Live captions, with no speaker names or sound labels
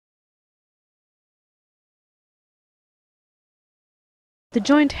The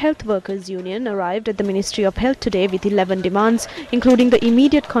Joint Health Workers Union arrived at the Ministry of Health today with 11 demands, including the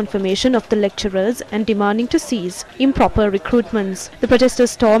immediate confirmation of the lecturers and demanding to cease improper recruitments. The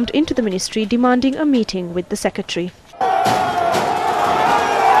protesters stormed into the ministry demanding a meeting with the secretary.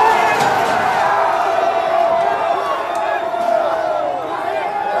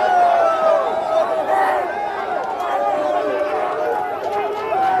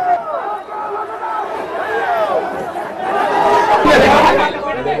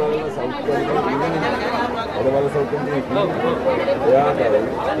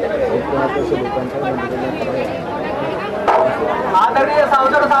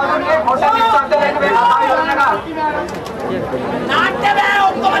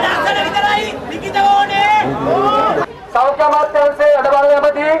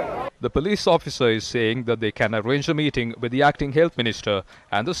 The police officer is saying that they can arrange a meeting with the acting health minister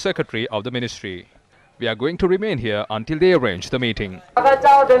and the secretary of the ministry. We are going to remain here until they arrange the meeting.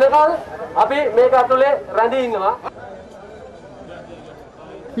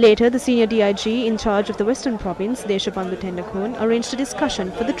 Later, the senior DIG in charge of the Western Province, Deshapandu Tendakon, arranged a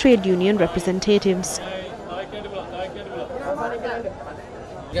discussion for the trade union representatives.